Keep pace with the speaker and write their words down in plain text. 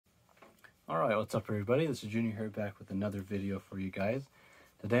Alright, what's up everybody? This is Junior here back with another video for you guys.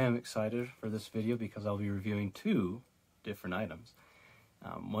 Today I'm excited for this video because I'll be reviewing two different items.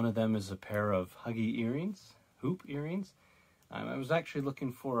 One of them is a pair of Huggy earrings, hoop earrings. I was actually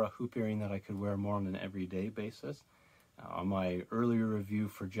looking for a hoop earring that I could wear more on an everyday basis. On my earlier review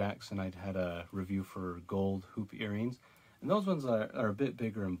for Jackson, I'd had a review for gold hoop earrings. And those ones are a bit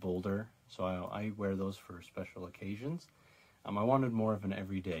bigger and bolder, so I wear those for special occasions. I wanted more of an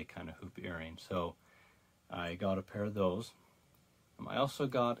everyday kind of hoop earring, so I got a pair of those. I also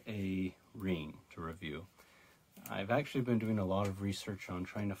got a ring to review. I've actually been doing a lot of research on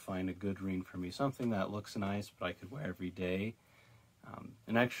trying to find a good ring for me, something that looks nice but I could wear every day.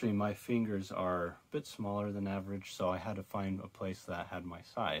 And actually my fingers are a bit smaller than average, so I had to find a place that had my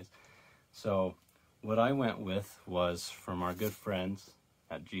size. So what I went with was from our good friends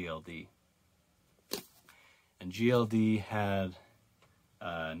at GLD. And GLD had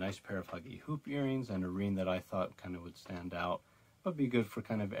a nice pair of Huggy hoop earrings and a ring that I thought kind of would stand out, but be good for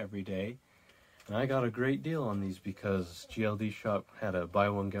kind of every day. And I got a great deal on these because GLD shop had a buy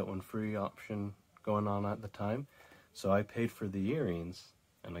one get one free option going on at the time. So I paid for the earrings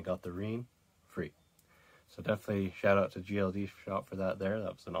and I got the ring free. So definitely shout out to GLD shop for that there.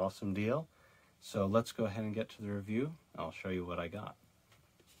 That was an awesome deal. So let's go ahead and get to the review. I'll show you what I got.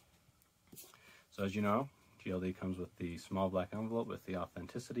 So as you know, GLD comes with the small black envelope with the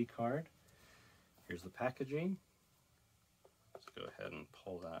authenticity card. Here's the packaging. Let's go ahead and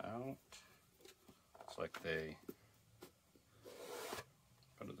pull that out. Looks like they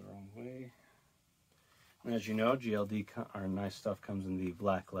put it the wrong way. And as you know, GLD, our nice stuff, comes in the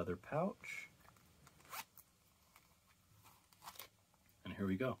black leather pouch. And here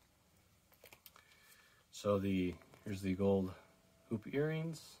we go. So here's the gold hoop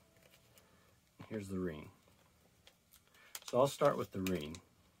earrings. And here's the ring. So I'll start with the ring.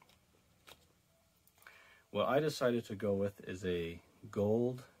 What I decided to go with is a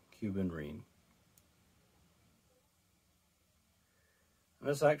gold Cuban ring. And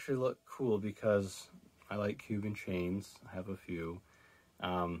this actually looked cool because I like Cuban chains. I have a few.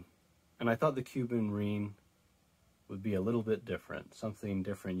 And I thought the Cuban ring would be a little bit different, something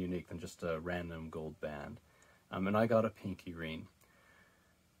different, unique than just a random gold band. And I got a pinky ring.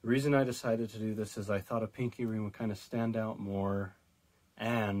 The reason I decided to do this is I thought a pinky ring would kind of stand out more,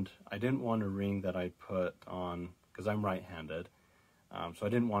 and I didn't want a ring that I'd put on, because I'm right-handed, so I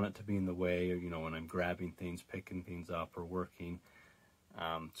didn't want it to be in the way, or, you know, when I'm grabbing things, picking things up, or working.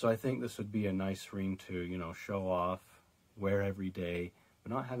 So I think this would be a nice ring to, you know, show off, wear every day,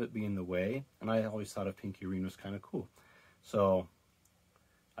 but not have it be in the way, and I always thought a pinky ring was kind of cool. So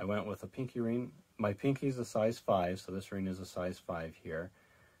I went with a pinky ring. My pinky is a size 5, so this ring is a size 5 here.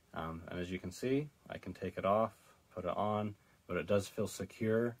 And as you can see, I can take it off, put it on, but it does feel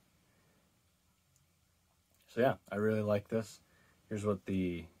secure. So yeah, I really like this. Here's what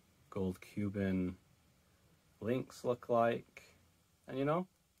the gold Cuban links look like. And you know,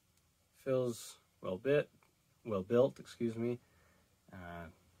 feels well built, excuse me.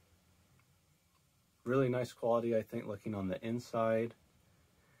 Really nice quality, I think, looking on the inside.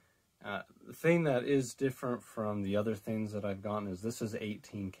 The thing that is different from the other things that I've gotten is this is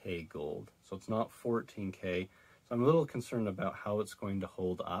 18K gold, so it's not 14K. So I'm a little concerned about how it's going to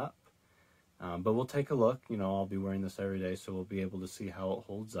hold up, but we'll take a look. You know, I'll be wearing this every day, so we'll be able to see how it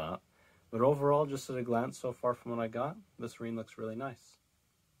holds up. But overall, just at a glance so far from what I got, this ring looks really nice.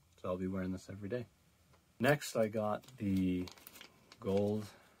 So I'll be wearing this every day. Next, I got the gold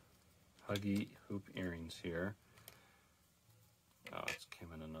Huggy hoop earrings here. Oh, it came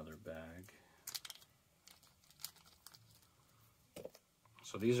in another bag.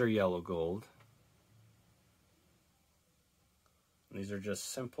 So these are yellow gold. And these are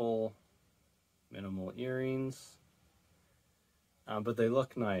just simple, minimal earrings. But they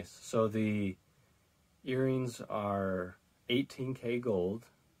look nice. So the earrings are 18K gold,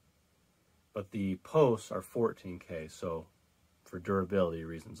 but the posts are 14K. So for durability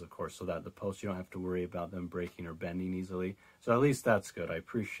reasons, of course, so that the posts, you don't have to worry about them breaking or bending easily. So at least that's good. I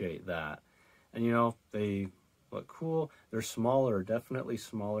appreciate that. And you know, they look cool. They're smaller, definitely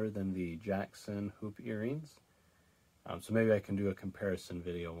smaller than the Jackson hoop earrings. So maybe I can do a comparison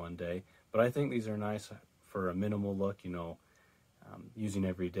video one day. But I think these are nice for a minimal look, you know, using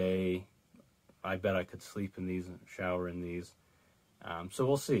every day. I bet I could sleep in these and shower in these. So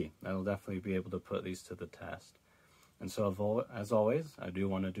we'll see. I'll definitely be able to put these to the test. And so as always, I do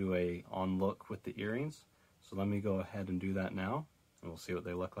want to do a on look with the earrings. So let me go ahead and do that now, and we'll see what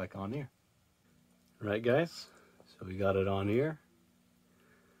they look like on ear. All right, guys, so we got it on ear.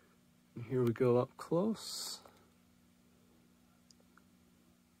 And here we go up close.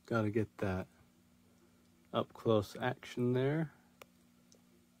 got to get that up close action there.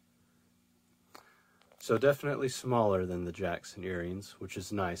 So definitely smaller than the Jackson earrings, which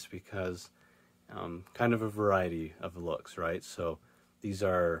is nice because kind of a variety of looks, right? So these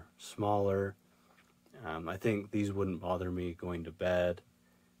are smaller. I think these wouldn't bother me going to bed.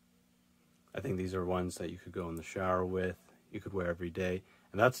 I think these are ones that you could go in the shower with, you could wear every day.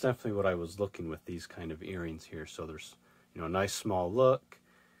 And that's definitely what I was looking with these kind of earrings here. So there's, you know, a nice small look.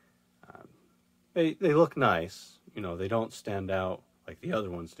 They look nice. You know, they don't stand out like the other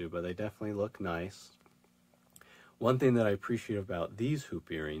ones do, but they definitely look nice. One thing that I appreciate about these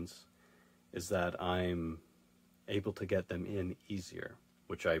hoop earrings is that I'm able to get them in easier,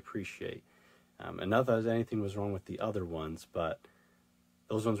 which I appreciate. And not that anything was wrong with the other ones, but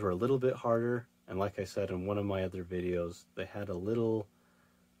those ones were a little bit harder. And like I said in one of my other videos, they had a little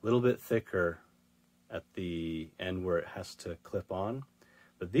bit thicker at the end where it has to clip on.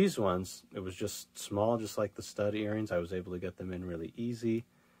 But these ones, it was just small, just like the stud earrings. I was able to get them in really easy.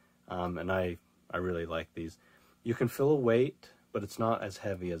 And I really like these. You can feel a weight, but it's not as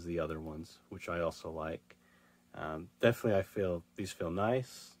heavy as the other ones, which I also like. Definitely these feel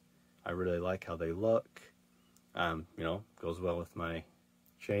nice. I really like how they look. You know, goes well with my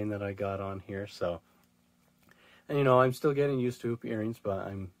chain that I got on here. So, and you know, I'm still getting used to hoop earrings, but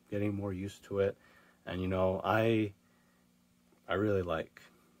I'm getting more used to it. And you know, I really like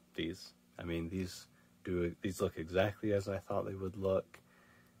these. I mean, these look exactly as I thought they would look.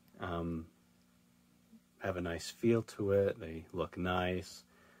 Have a nice feel to it. They look nice.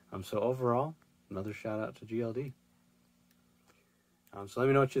 So overall, another shout out to GLD. So let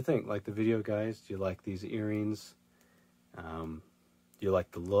me know what you think. Like the video, guys? Do you like these earrings? Do you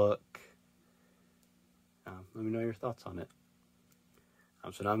like the look? Let me know your thoughts on it.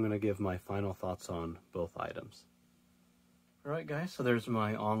 So now I'm going to give my final thoughts on both items. Alright guys, so there's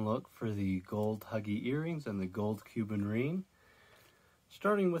my on look for the gold Huggy earrings and the gold Cuban ring.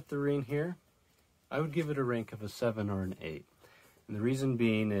 Starting with the ring here, I would give it a rank of a 7 or an 8. And the reason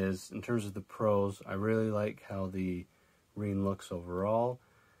being is, in terms of the pros, I really like how the ring looks overall.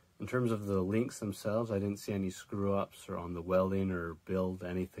 In terms of the links themselves, I didn't see any screw-ups or on the welding or build,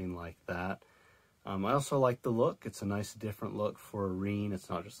 anything like that. I also like the look. It's a nice different look for a ring. It's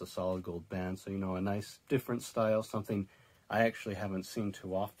not just a solid gold band, so you know, a nice different style, something I actually haven't seen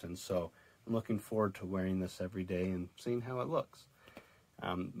too often. So I'm looking forward to wearing this every day and seeing how it looks.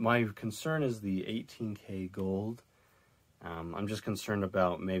 My concern is the 18K gold. I'm just concerned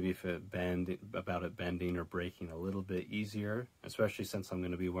about maybe if it bending or breaking a little bit easier, especially since I'm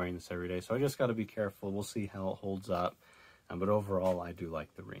going to be wearing this every day. So I just got to be careful. We'll see how it holds up. But overall, I do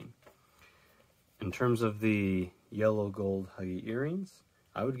like the ring. In terms of the yellow gold Huggy earrings,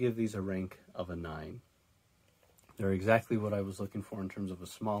 I would give these a rank of a 9. They're exactly what I was looking for in terms of a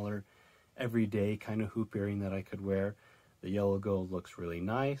smaller, everyday kind of hoop earring that I could wear. The yellow gold looks really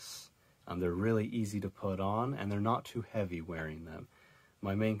nice. They're really easy to put on, and they're not too heavy wearing them.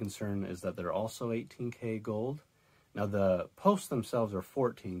 My main concern is that they're also 18K gold. Now the posts themselves are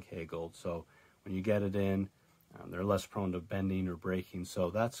 14K gold, so when you get it in, they're less prone to bending or breaking,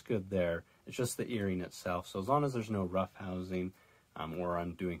 so that's good there. It's just the earring itself, so as long as there's no rough housing or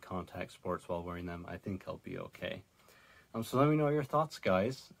I'm doing contact sports while wearing them, I think I'll be okay. So let me know your thoughts,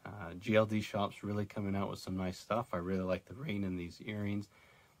 guys. GLD shop's really coming out with some nice stuff. I really like the ring and these earrings.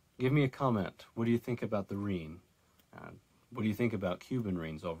 Give me a comment. What do you think about the ring? What do you think about Cuban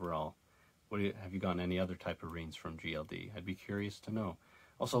rings overall? Have you gotten any other type of rings from GLD? I'd be curious to know.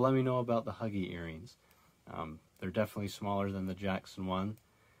 Also, let me know about the Huggy earrings. They're definitely smaller than the Jackson one.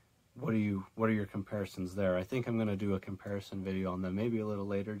 What are your comparisons there? I think I'm going to do a comparison video on them maybe a little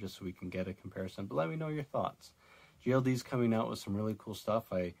later just so we can get a comparison. But let me know your thoughts. GLD's coming out with some really cool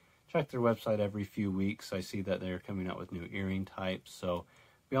stuff. I check their website every few weeks. I see that they're coming out with new earring types. So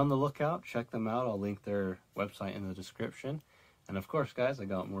be on the lookout. Check them out. I'll link their website in the description. And of course, guys, I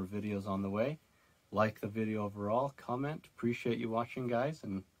got more videos on the way. Like the video overall. Comment. Appreciate you watching, guys.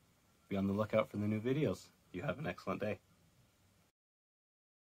 And be on the lookout for the new videos. You have an excellent day.